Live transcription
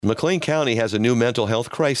McLean County has a new mental health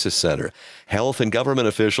crisis center. Health and government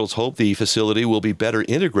officials hope the facility will be better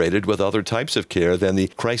integrated with other types of care than the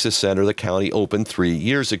crisis center the county opened 3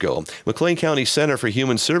 years ago. McLean County Center for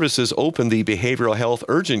Human Services opened the Behavioral Health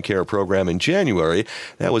Urgent Care program in January.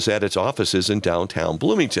 That was at its offices in downtown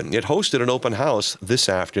Bloomington. It hosted an open house this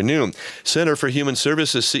afternoon. Center for Human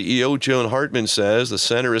Services CEO Joan Hartman says the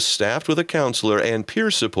center is staffed with a counselor and peer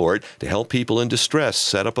support to help people in distress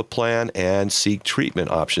set up a plan and seek treatment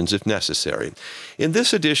options if necessary. In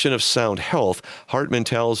this edition of Sound Health, Hartman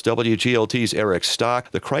tells WGLT's Eric Stock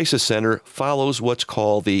the crisis center follows what's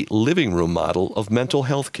called the living room model of mental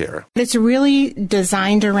health care. It's really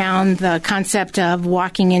designed around the concept of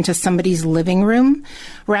walking into somebody's living room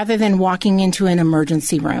rather than walking into an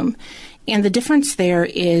emergency room. And the difference there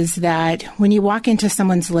is that when you walk into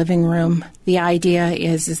someone's living room, the idea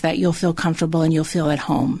is that you'll feel comfortable and you'll feel at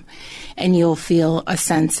home and you'll feel a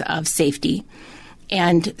sense of safety.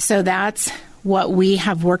 And so that's what we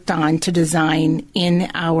have worked on to design in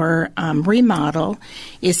our remodel,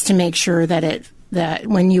 is to make sure that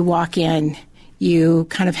when you walk in, you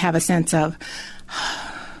kind of have a sense of,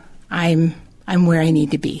 I'm where I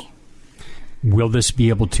need to be. Will this be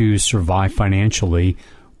able to survive financially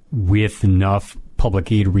with enough public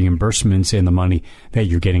aid reimbursements and the money that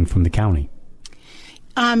you're getting from the county?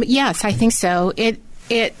 Yes, I think so.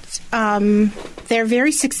 They're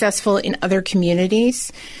very successful in other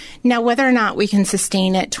communities. Now, whether or not we can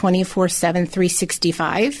sustain it 24/7,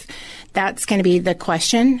 365, that's going to be the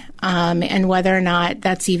question. And whether or not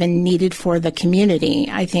that's even needed for the community,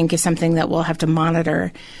 I think, is something that we'll have to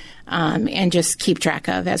monitor and just keep track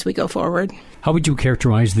of as we go forward. How would you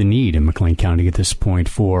characterize the need in McLean County at this point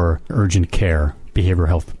for urgent care behavioral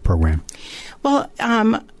health program? Well,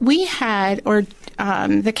 the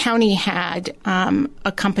county had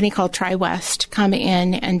a company called TriWest come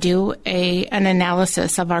in and do an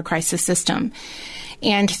analysis of our crisis system.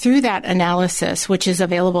 And through that analysis, which is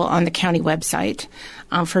available on the county website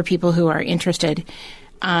for people who are interested,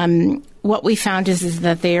 what we found is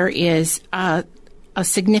that there is a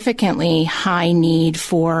significantly high need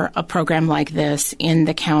for a program like this in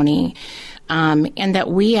the county. And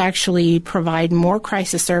that we actually provide more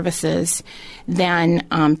crisis services than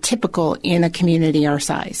typical in a community our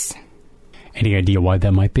size. Any idea why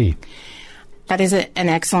that might be? That is an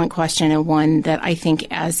excellent question, and one that I think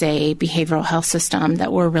as a behavioral health system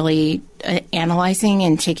that we're really analyzing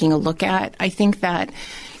and taking a look at. I think that,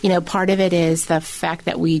 part of it is the fact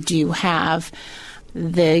that we do have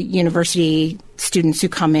the university students who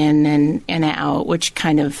come in and out, which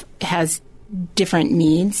kind of has different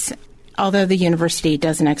needs. Although the university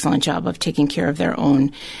does an excellent job of taking care of their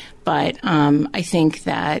own. But I think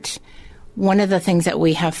that one of the things that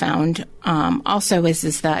we have found also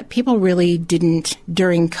is that people really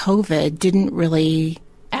during COVID, didn't really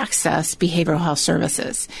access behavioral health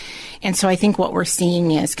services. And so I think what we're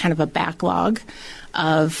seeing is kind of a backlog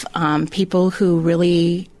of people who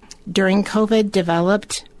really, during COVID,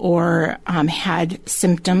 developed or had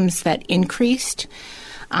symptoms that increased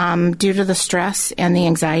due to the stress and the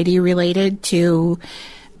anxiety related to,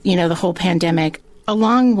 the whole pandemic,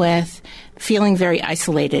 along with feeling very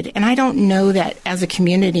isolated. And I don't know that as a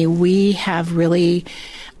community we have really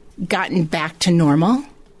gotten back to normal,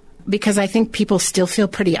 because I think people still feel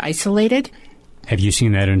pretty isolated. Have you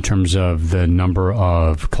seen that in terms of the number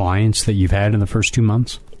of clients that you've had in the first 2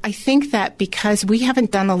 months? I think that because we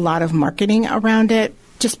haven't done a lot of marketing around it,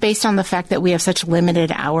 just based on the fact that we have such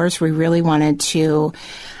limited hours, we really wanted to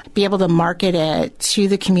be able to market it to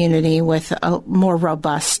the community with a more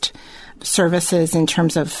robust services in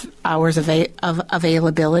terms of hours of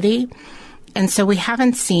availability. And so we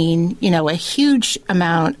haven't seen, a huge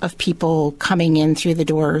amount of people coming in through the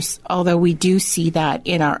doors, although we do see that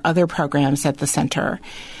in our other programs at the center.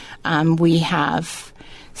 We have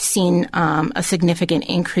seen a significant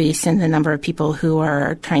increase in the number of people who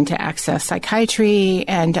are trying to access psychiatry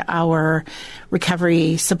and our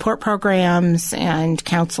recovery support programs and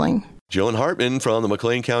counseling. Joan Hartman from the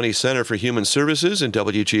McLean County Center for Human Services and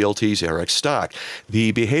WGLT's Eric Stock.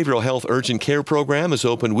 The Behavioral Health Urgent Care Program is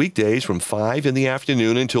open weekdays from 5 in the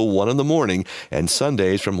afternoon until 1 in the morning and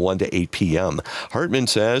Sundays from 1 to 8 p.m. Hartman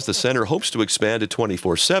says the center hopes to expand to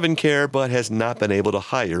 24/7 care but has not been able to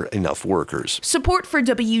hire enough workers. Support for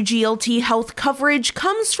WGLT health coverage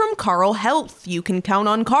comes from Carle Health. You can count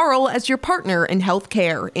on Carle as your partner in health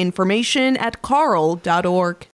care. Information at carle.org.